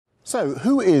So,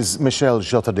 who is Michel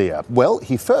Djotodia? Well,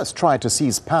 he first tried to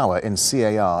seize power in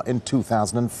CAR in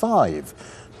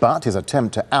 2005, but his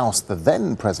attempt to oust the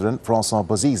then president, Francois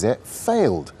Bozize,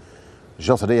 failed.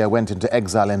 Djotodia went into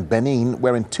exile in Benin,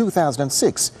 where in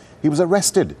 2006 he was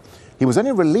arrested. He was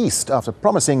only released after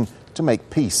promising to make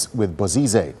peace with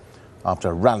Bozize.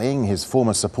 After rallying his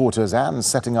former supporters and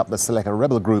setting up the Seleka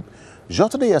rebel group,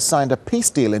 Djotodia signed a peace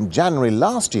deal in January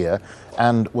last year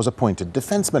and was appointed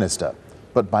defense minister.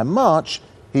 But by March,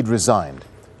 he'd resigned.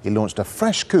 He launched a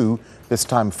fresh coup, this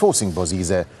time forcing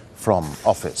Bozize from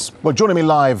office. Well, joining me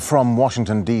live from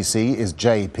Washington, D.C. is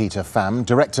J. Peter Pham,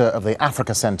 director of the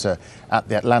Africa Center at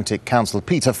the Atlantic Council.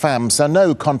 Peter Pham, so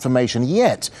no confirmation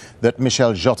yet that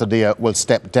Michel Djotodia will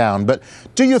step down. But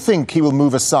do you think he will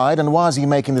move aside, and why is he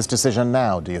making this decision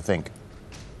now, do you think?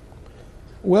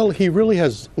 Well, he really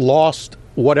has lost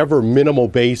whatever minimal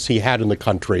base he had in the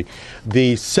country.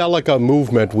 The Seleka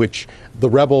movement, which the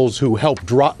rebels who helped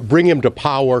bring him to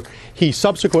power, he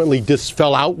subsequently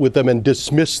fell out with them and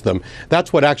dismissed them.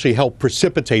 That's what actually helped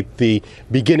precipitate the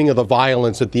beginning of the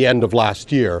violence at the end of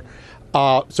last year.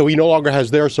 So he no longer has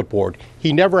their support.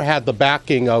 He never had the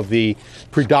backing of the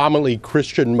predominantly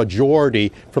Christian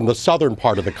majority from the southern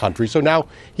part of the country. So now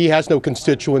he has no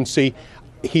constituency.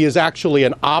 He is actually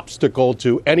an obstacle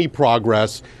to any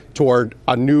progress toward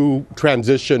a new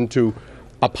transition to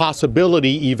a possibility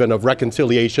even of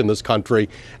reconciliation in this country.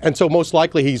 And so most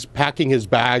likely he's packing his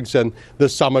bags and the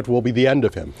summit will be the end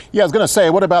of him. Yeah, I was going to say,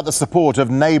 what about the support of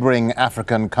neighboring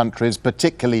African countries,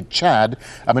 particularly Chad?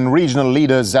 I mean, regional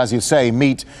leaders, as you say,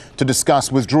 meet to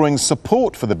discuss withdrawing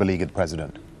support for the beleaguered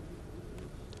president.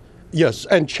 Yes,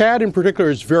 and Chad in particular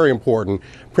is very important.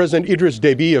 President Idriss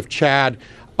Déby of Chad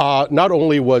not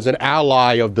only was an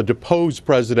ally of the deposed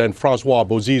president, Francois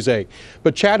Bozize,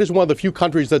 but Chad is one of the few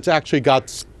countries that's actually got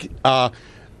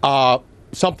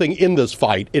something in this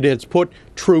fight. It has put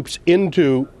troops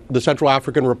into the Central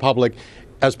African Republic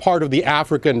as part of the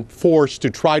African force to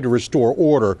try to restore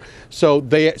order. So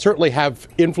they certainly have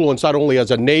influence not only as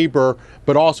a neighbor,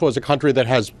 but also as a country that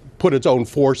has put its own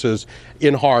forces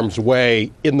in harm's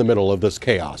way in the middle of this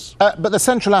chaos. But the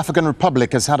Central African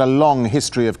Republic has had a long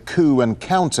history of coup and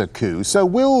counter-coup. So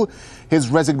will his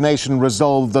resignation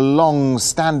resolve the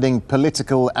long-standing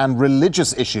political and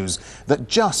religious issues that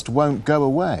just won't go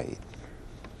away?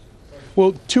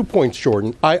 Well, 2 points,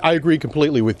 Jordan. I agree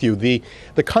completely with you. The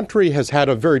country has had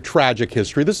a very tragic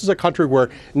history. This is a country where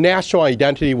national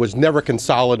identity was never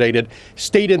consolidated.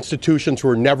 State institutions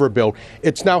were never built.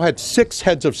 It's now had 6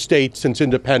 heads of state since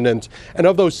independence, and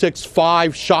of those 6,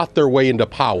 5 shot their way into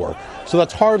power. So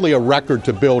that's hardly a record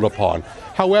to build upon.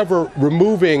 However,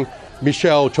 removing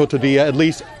Michel Djotodia at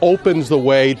least opens the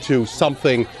way to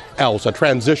something else, a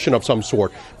transition of some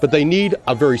sort. But they need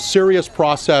a very serious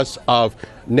process of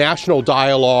national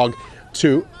dialogue.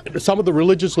 To some of the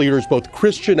religious leaders, both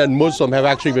Christian and Muslim, have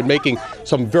actually been making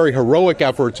some very heroic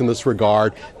efforts in this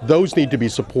regard. Those need to be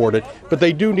supported, but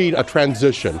they do need a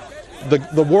transition.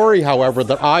 The worry, however,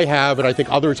 that I have, and I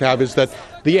think others have, is that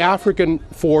the African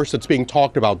force that's being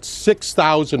talked about,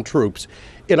 6,000 troops,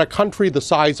 in a country the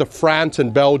size of France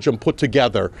and Belgium put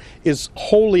together, is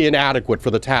wholly inadequate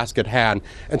for the task at hand.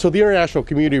 And so the international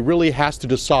community really has to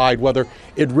decide whether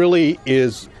it really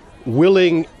is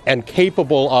willing and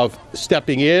capable of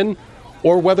stepping in,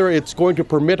 or whether it's going to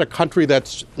permit a country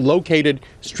that's located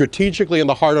strategically in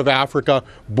the heart of Africa,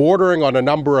 bordering on a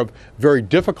number of very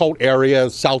difficult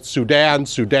areas, South Sudan,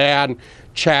 Sudan,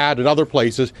 Chad, and other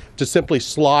places, to simply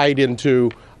slide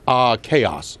into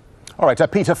chaos. All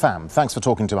right, Peter Pham, thanks for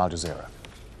talking to Al Jazeera.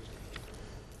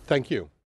 Thank you.